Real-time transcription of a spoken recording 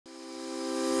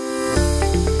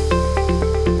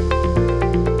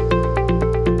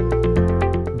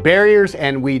Barriers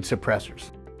and weed suppressors.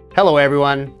 Hello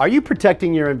everyone. Are you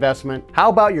protecting your investment? How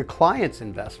about your client's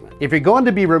investment? If you're going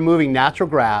to be removing natural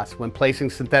grass when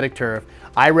placing synthetic turf,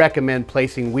 I recommend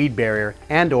placing weed barrier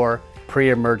and/or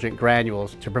pre-emergent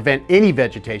granules to prevent any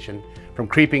vegetation from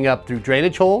creeping up through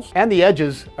drainage holes and the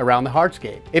edges around the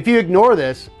hardscape. If you ignore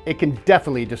this, it can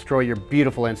definitely destroy your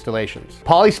beautiful installations.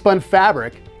 Polyspun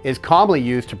fabric is commonly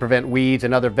used to prevent weeds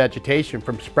and other vegetation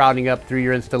from sprouting up through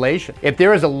your installation. If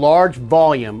there is a large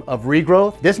volume of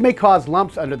regrowth, this may cause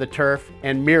lumps under the turf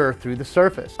and mirror through the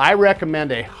surface. I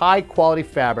recommend a high quality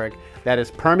fabric that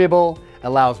is permeable,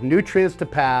 allows nutrients to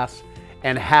pass,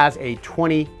 and has a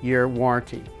 20-year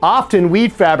warranty. Often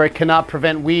weed fabric cannot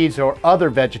prevent weeds or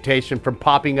other vegetation from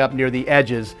popping up near the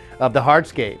edges of the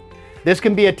hardscape. This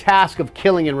can be a task of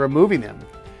killing and removing them.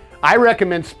 I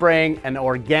recommend spraying an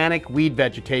organic weed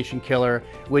vegetation killer,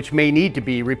 which may need to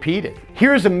be repeated.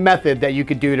 Here's a method that you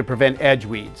could do to prevent edge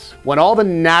weeds. When all the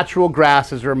natural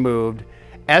grass is removed,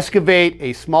 excavate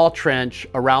a small trench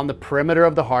around the perimeter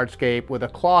of the hardscape with a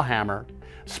claw hammer,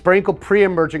 sprinkle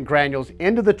pre-emergent granules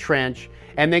into the trench,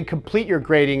 and then complete your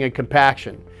grading and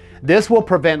compaction. This will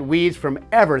prevent weeds from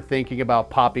ever thinking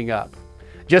about popping up.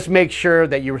 Just make sure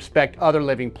that you respect other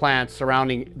living plants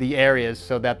surrounding the areas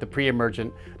so that the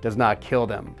pre-emergent does not kill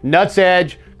them.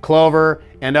 Nutsedge, clover,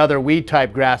 and other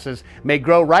weed-type grasses may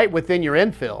grow right within your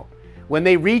infill. When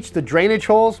they reach the drainage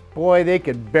holes, boy, they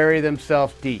could bury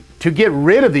themselves deep. To get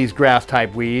rid of these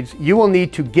grass-type weeds, you will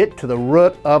need to get to the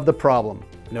root of the problem.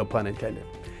 No pun intended.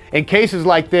 In cases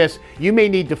like this, you may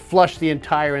need to flush the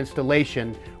entire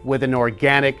installation with an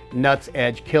organic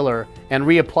nutsedge killer and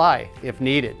reapply if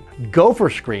needed. Gopher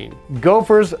screen.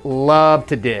 Gophers love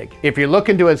to dig. If you're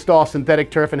looking to install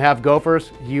synthetic turf and have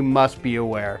gophers, you must be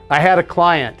aware. I had a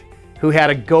client who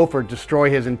had a gopher destroy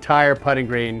his entire putting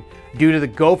green due to the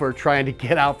gopher trying to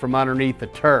get out from underneath the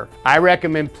turf. I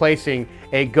recommend placing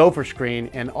a gopher screen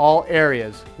in all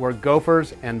areas where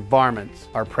gophers and varmints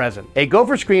are present. A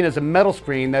gopher screen is a metal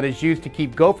screen that is used to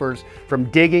keep gophers from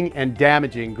digging and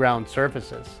damaging ground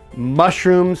surfaces.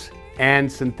 Mushrooms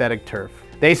and synthetic turf.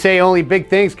 They say only big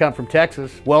things come from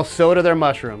Texas. Well, so do their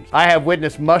mushrooms. I have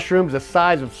witnessed mushrooms the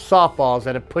size of softballs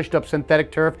that have pushed up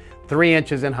synthetic turf 3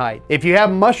 inches in height. If you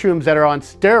have mushrooms that are on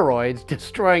steroids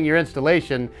destroying your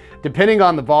installation, depending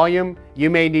on the volume, you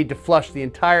may need to flush the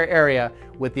entire area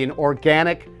with an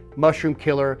organic mushroom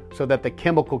killer so that the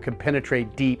chemical can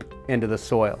penetrate deep into the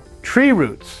soil. Tree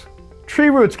roots. Tree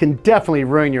roots can definitely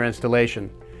ruin your installation.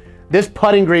 This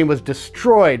putting green was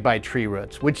destroyed by tree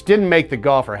roots, which didn't make the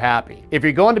golfer happy. If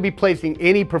you're going to be placing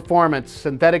any performance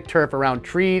synthetic turf around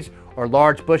trees or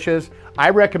large bushes,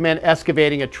 I recommend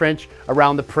excavating a trench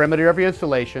around the perimeter of your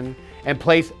installation and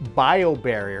place bio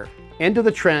barrier into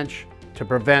the trench to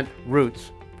prevent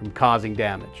roots from causing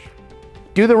damage.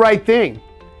 Do the right thing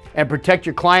and protect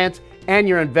your clients and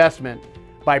your investment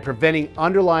by preventing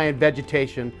underlying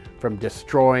vegetation from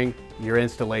destroying your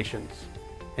installations.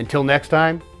 Until next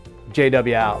time,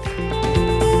 JW out.